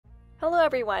Hello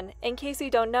everyone! In case you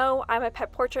don't know, I'm a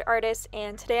pet portrait artist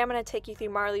and today I'm going to take you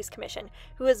through Marley's commission,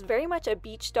 who is very much a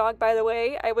beach dog by the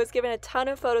way. I was given a ton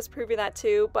of photos proving that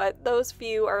too, but those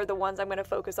few are the ones I'm going to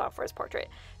focus on for his portrait.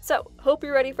 So, hope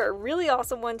you're ready for a really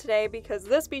awesome one today because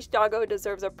this beach doggo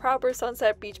deserves a proper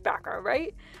sunset beach background,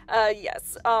 right?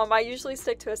 Yes. I usually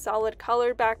stick to a solid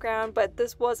colored background, but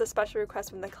this was a special request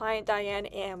from the client Diane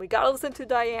and we gotta listen to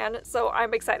Diane, so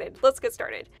I'm excited. Let's get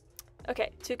started.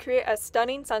 Okay, to create a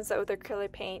stunning sunset with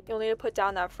acrylic paint, you'll need to put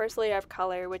down that first layer of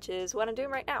color, which is what I'm doing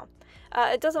right now.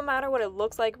 It doesn't matter what it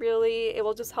looks like really, it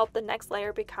will just help the next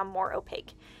layer become more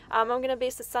opaque. I'm going to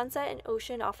base the sunset and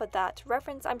ocean off of that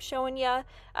reference I'm showing you.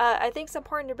 I think it's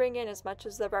important to bring in as much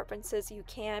as the references you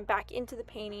can back into the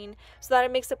painting so that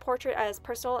it makes the portrait as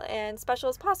personal and special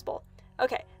as possible.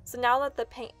 Okay, so now that the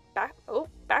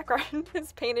background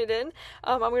is painted in,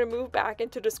 I'm going to move back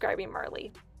into describing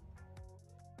Marley.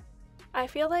 I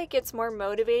feel like it's more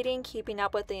motivating keeping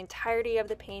up with the entirety of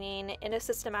the painting in a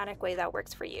systematic way that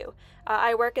works for you.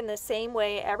 I work in the same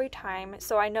way every time,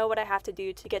 so I know what I have to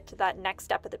do to get to that next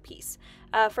step of the piece.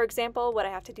 For example, what I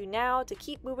have to do now to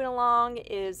keep moving along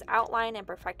is outline and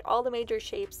perfect all the major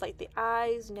shapes like the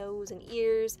eyes, nose, and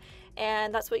ears,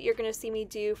 and that's what you're going to see me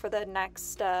do for the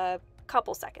next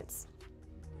couple seconds.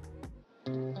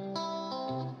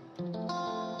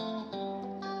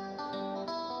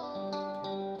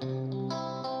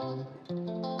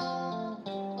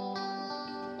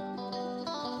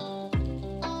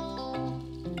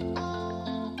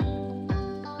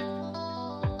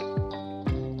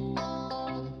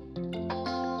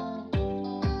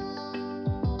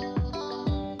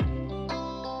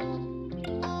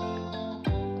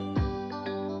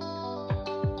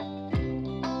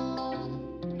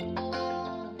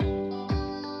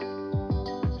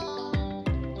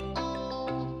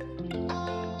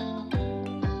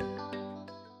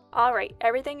 Alright,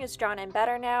 everything is drawn in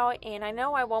better now, and I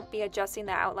know I won't be adjusting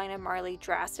the outline of Marley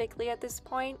drastically at this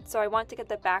point, so I want to get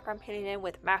the background painted in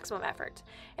with maximum effort.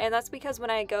 And that's because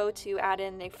when I go to add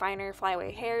in the finer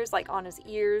flyaway hairs, like on his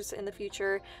ears in the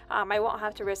future, I won't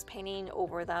have to risk painting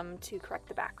over them to correct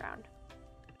the background.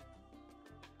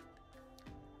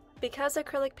 Because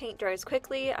acrylic paint dries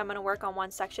quickly, I'm going to work on one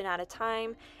section at a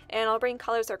time, and I'll bring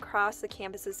colors across the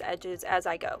canvas's edges as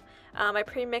I go. I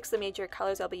pre-mix the major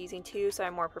colors I'll be using too, so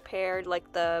I'm more prepared,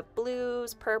 like the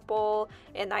blues, purple,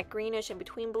 and that greenish in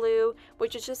between blue,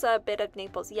 which is just a bit of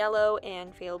Naples Yellow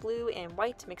and Phthalo Blue and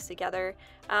white mixed together.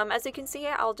 As you can see,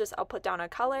 I'll put down a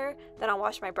color, then I'll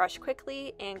wash my brush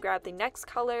quickly and grab the next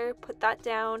color, put that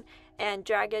down, and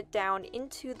drag it down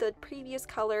into the previous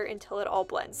color until it all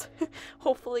blends.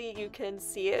 Hopefully you can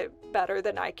see it better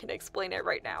than I can explain it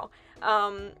right now.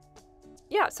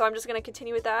 Yeah, so I'm just going to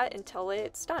continue with that until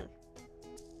it's done.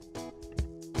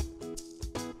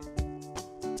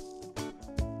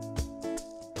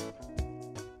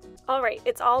 Alright,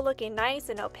 it's all looking nice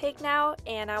and opaque now,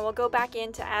 and I will go back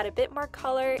in to add a bit more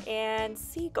color and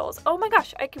seagulls. Oh my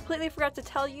gosh, I completely forgot to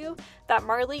tell you that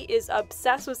Marley is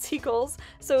obsessed with seagulls,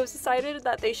 so it was decided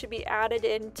that they should be added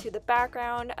into the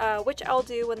background, which I'll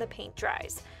do when the paint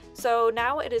dries. So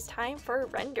now it is time for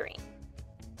rendering.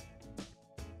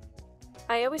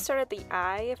 I always start at the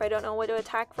eye if I don't know what to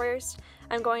attack first.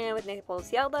 I'm going in with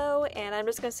Naples Yellow, and I'm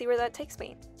just going to see where that takes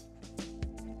me.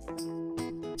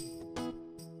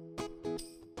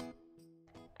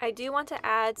 I do want to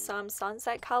add some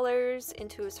sunset colors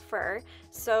into his fur,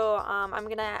 so I'm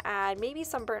going to add maybe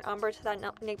some burnt umber to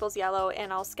that Naples Yellow,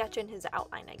 and I'll sketch in his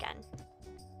outline again.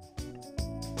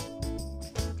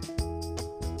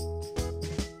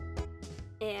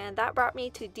 And that brought me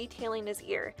to detailing his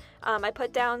ear. I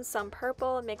put down some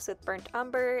purple mixed with burnt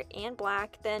umber and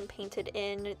black, then painted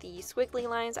in the squiggly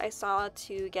lines I saw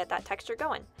to get that texture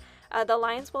going. The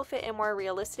lines will fit in more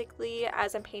realistically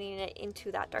as I'm painting it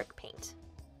into that dark paint.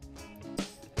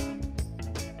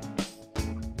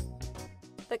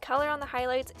 The color on the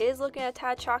highlights is looking a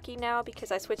tad chalky now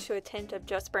because I switched to a tint of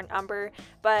just burnt umber,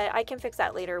 but I can fix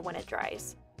that later when it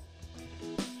dries.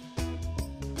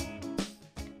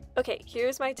 Okay,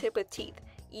 here's my tip with teeth.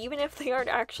 Even if they aren't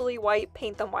actually white,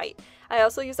 paint them white. I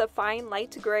also use a fine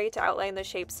light gray to outline the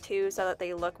shapes too so that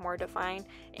they look more defined.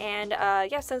 And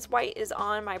yeah, since white is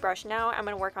on my brush now, I'm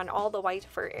going to work on all the white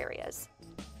fur areas.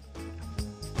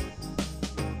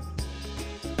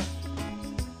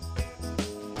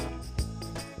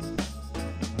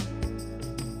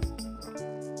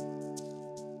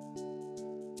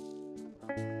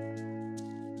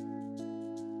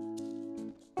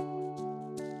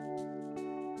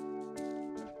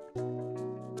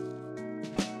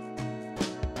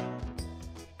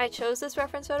 I chose this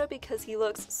reference photo because he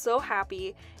looks so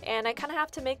happy, and I kind of have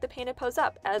to make the painted pose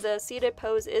up, as a seated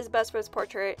pose is best for his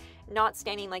portrait, not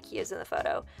standing like he is in the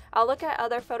photo. I'll look at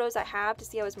other photos I have to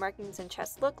see how his markings and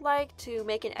chest look like to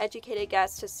make an educated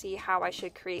guess to see how I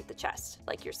should create the chest,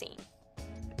 like you're seeing.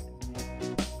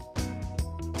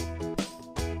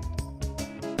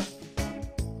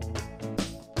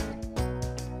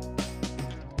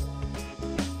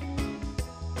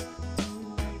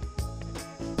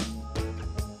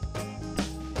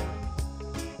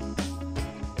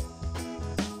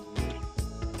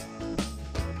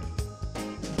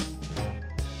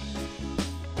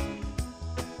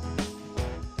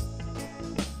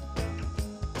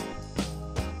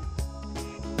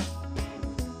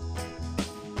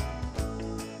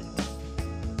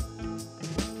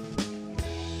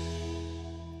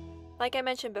 Like I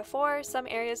mentioned before, some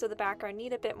areas of the background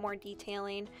need a bit more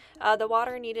detailing. The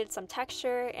water needed some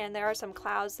texture, and there are some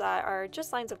clouds that are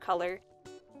just lines of color.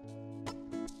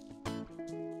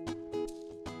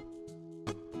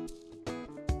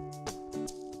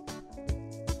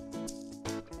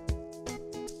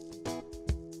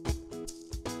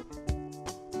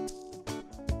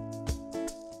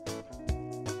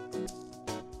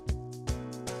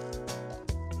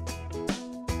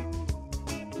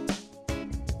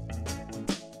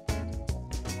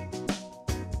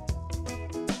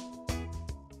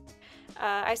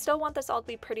 I still want this all to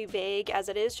be pretty vague, as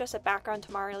it is just a background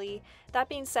to Marley. That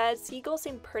being said, seagulls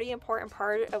seem pretty important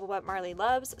part of what Marley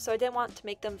loves, so I didn't want to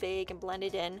make them vague and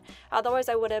blended in. Otherwise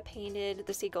I would have painted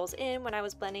the seagulls in when I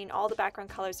was blending all the background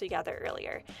colors together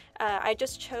earlier. I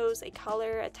just chose a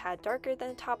color a tad darker than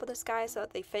the top of the sky so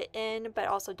that they fit in, but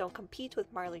also don't compete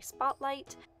with Marley's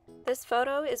spotlight. This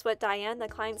photo is what Diane, the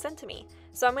client, sent to me,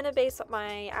 so I'm going to base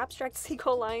my abstract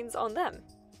seagull lines on them.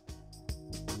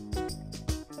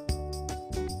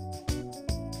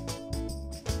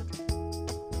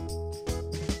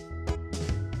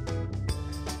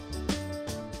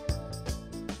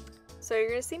 So you're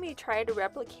going to see me try to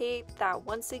replicate that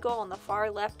one seagull on the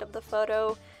far left of the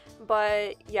photo,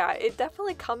 but yeah, it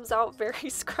definitely comes out very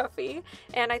scruffy,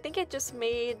 and I think it just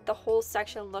made the whole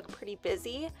section look pretty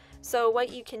busy. So what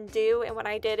you can do, and what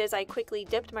I did, is I quickly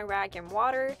dipped my rag in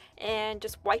water and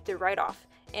just wiped it right off.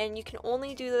 And you can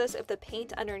only do this if the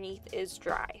paint underneath is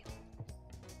dry.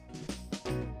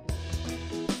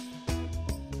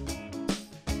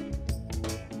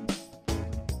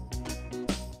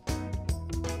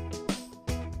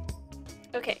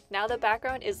 Okay, now the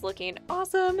background is looking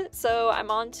awesome, so I'm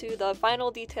on to the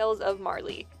final details of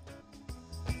Marley.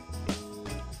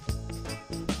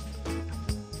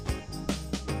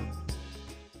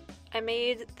 I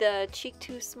made the cheek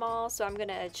too small, so I'm going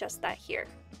to adjust that here.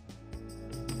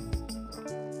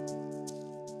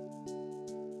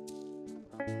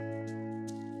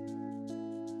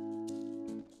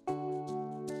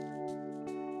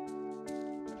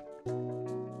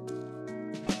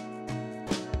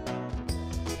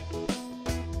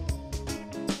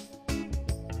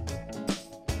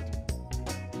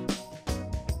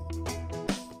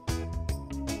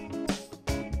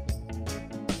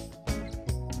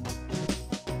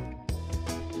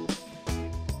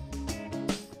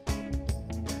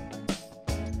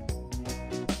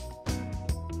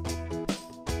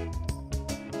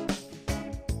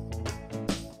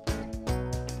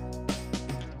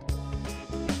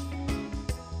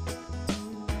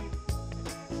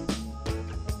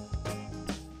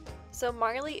 So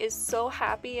Marley is so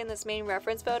happy in this main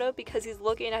reference photo because he's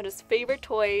looking at his favorite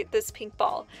toy, this pink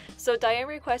ball. So Diane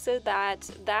requested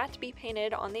that be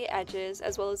painted on the edges,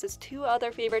 as well as his two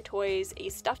other favorite toys, a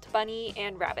stuffed bunny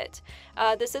and rabbit.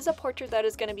 This is a portrait that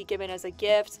is going to be given as a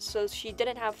gift, so she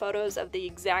didn't have photos of the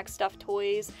exact stuffed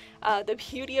toys. The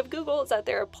beauty of Google is that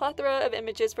there are a plethora of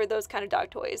images for those kind of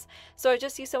dog toys. So I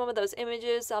just used some of those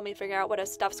images to help me figure out what a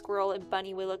stuffed squirrel and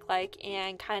bunny would look like,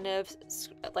 and kind of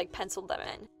like penciled them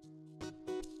in.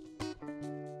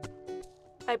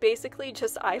 I basically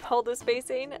just eyeballed the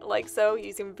spacing, like so,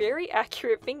 using very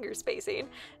accurate finger spacing,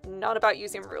 not about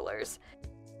using rulers.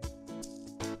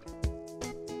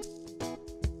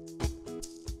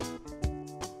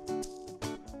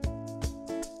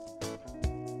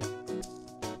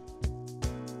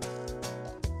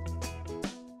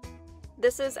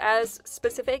 This is as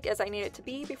specific as I need it to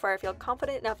be before I feel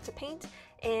confident enough to paint,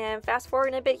 and fast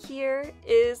forward a bit, here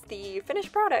is the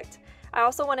finished product. I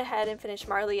also went ahead and finished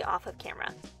Marley off of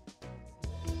camera.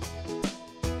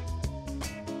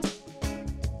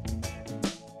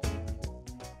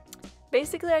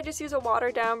 Basically, I just use a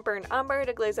watered down burnt umber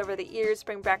to glaze over the ears,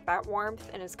 bring back that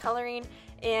warmth in his coloring,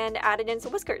 and added in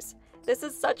some whiskers. This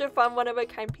is such a fun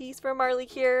one-of-a-kind piece from Marley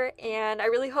here, and I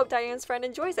really hope Diane's friend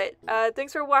enjoys it.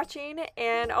 Thanks for watching,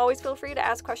 and always feel free to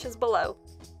ask questions below.